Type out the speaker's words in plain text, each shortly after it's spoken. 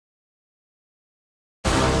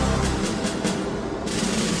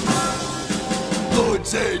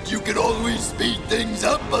Someone said you can always speed things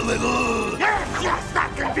up a little. It's just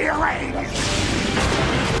not gonna be arranged!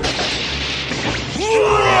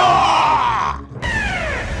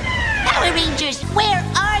 Power Rangers, where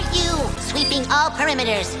are you? Sweeping all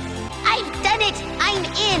perimeters. I've done it! I'm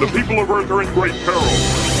in! The people of Earth are in great peril.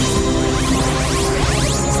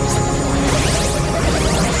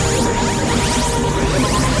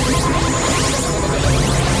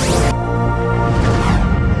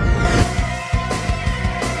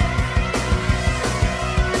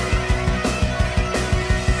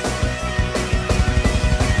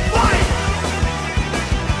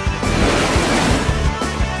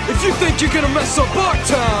 If you think you're gonna mess up our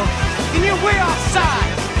town, then you're way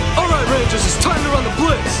offside! Alright, Rangers, it's time to run the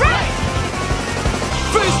blitz! Right!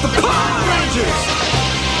 Face the Power Rangers!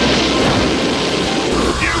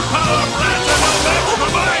 You power plants are no match for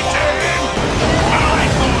my team!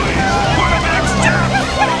 Alright, boys, what next step?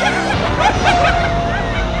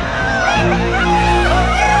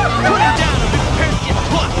 Put him down and be prepared to get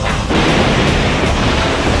plucked!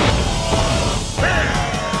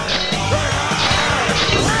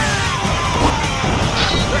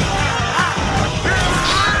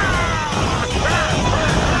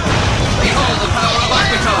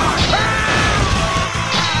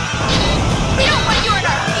 We don't want you in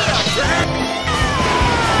our field!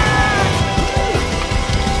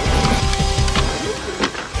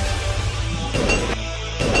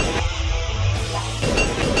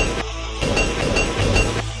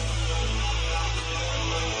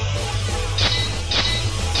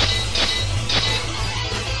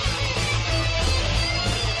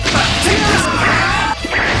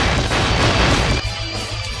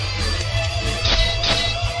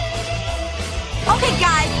 Okay,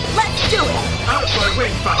 guys, let's do it! Out of my way,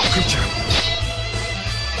 foul creature!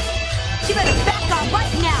 You better back off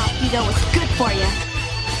right now if you know what's good for you.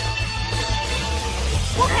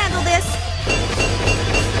 We'll handle this.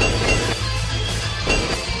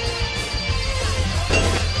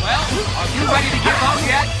 Well, are you ready to give up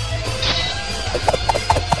yet?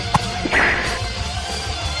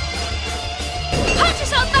 Punch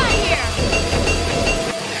yourself out of here!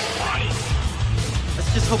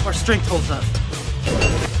 Let's just hope our strength holds up.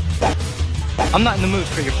 I'm not in the mood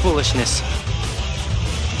for your foolishness.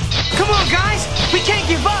 Come on, guys! We can't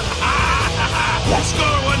give up!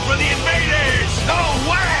 Score one for the invaders! No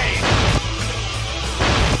way!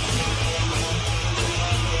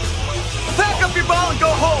 Pack up your ball and go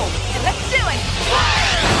home! Let's do it!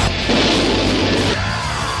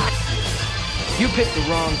 You picked the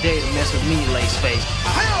wrong day to mess with me, Laceface.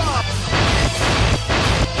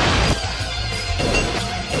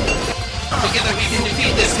 Together we can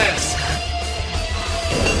defeat this mess!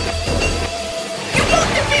 You won't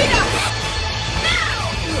defeat us!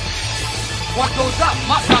 Now! What goes up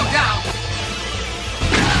must come down!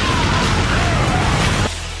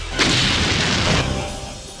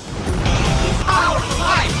 Power to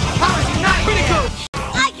life! Power unite!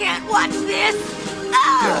 I can't watch this!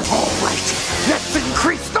 Oh. All right, let's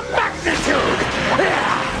increase the magnitude.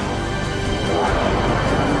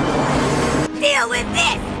 Deal with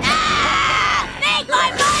this! Ah! Make my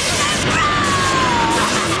monster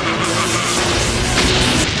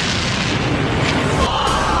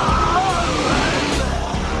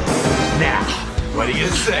Now, what do you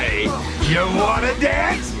say? You wanna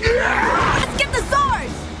dance? Let's get the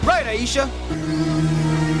swords! Right, Aisha!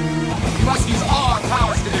 We must use all our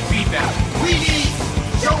powers to defeat them! We need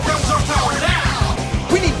Showgirls power now!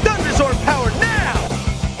 We need Thunderzord power now!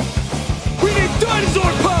 We need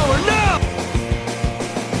Dinosaur power now!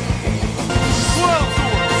 12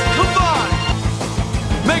 Zords, come on!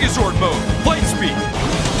 Megazord mode, light speed!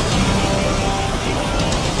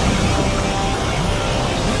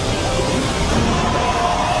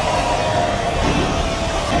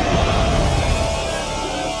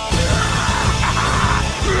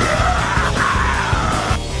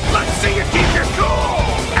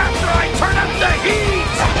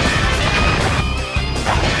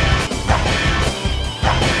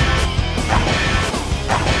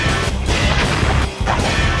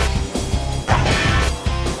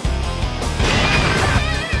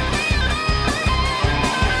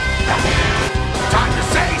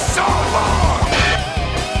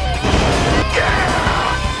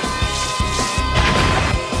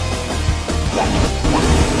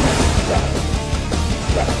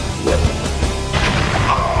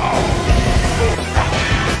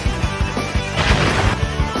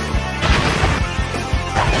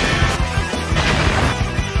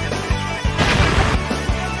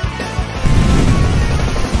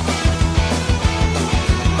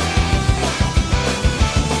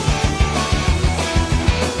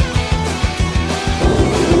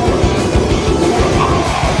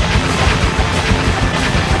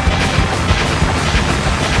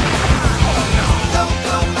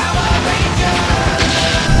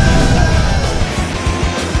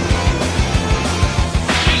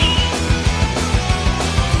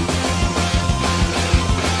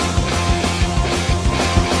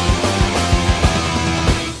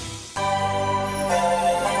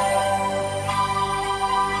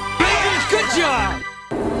 job!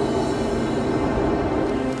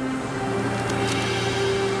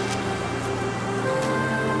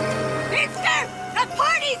 Mister, the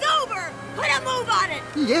party's over! Put a move on it!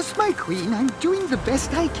 Yes, my queen, I'm doing the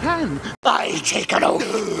best I can. I take an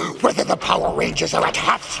oath. Whether the Power Rangers are at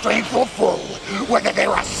half strength or full, whether there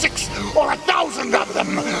are 6 or 1,000 of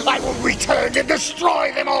them, I will return to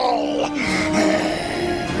destroy them all.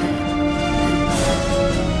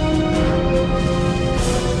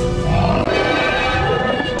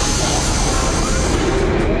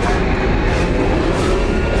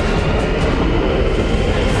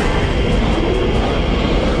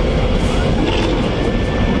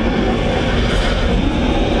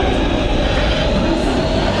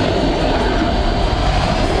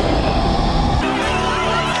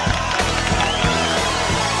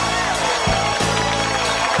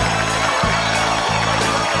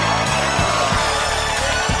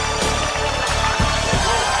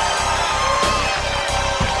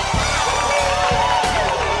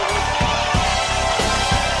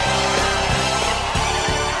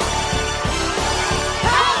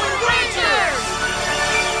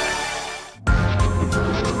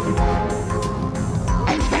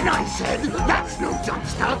 That's no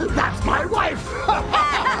dumpster, that's my wife!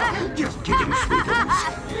 Just kidding, sweeties.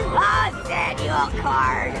 Oh, Daniel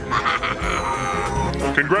Card!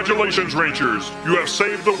 Congratulations, Rangers! You have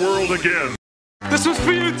saved the world again! This was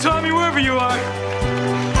for you, Tommy, wherever you are!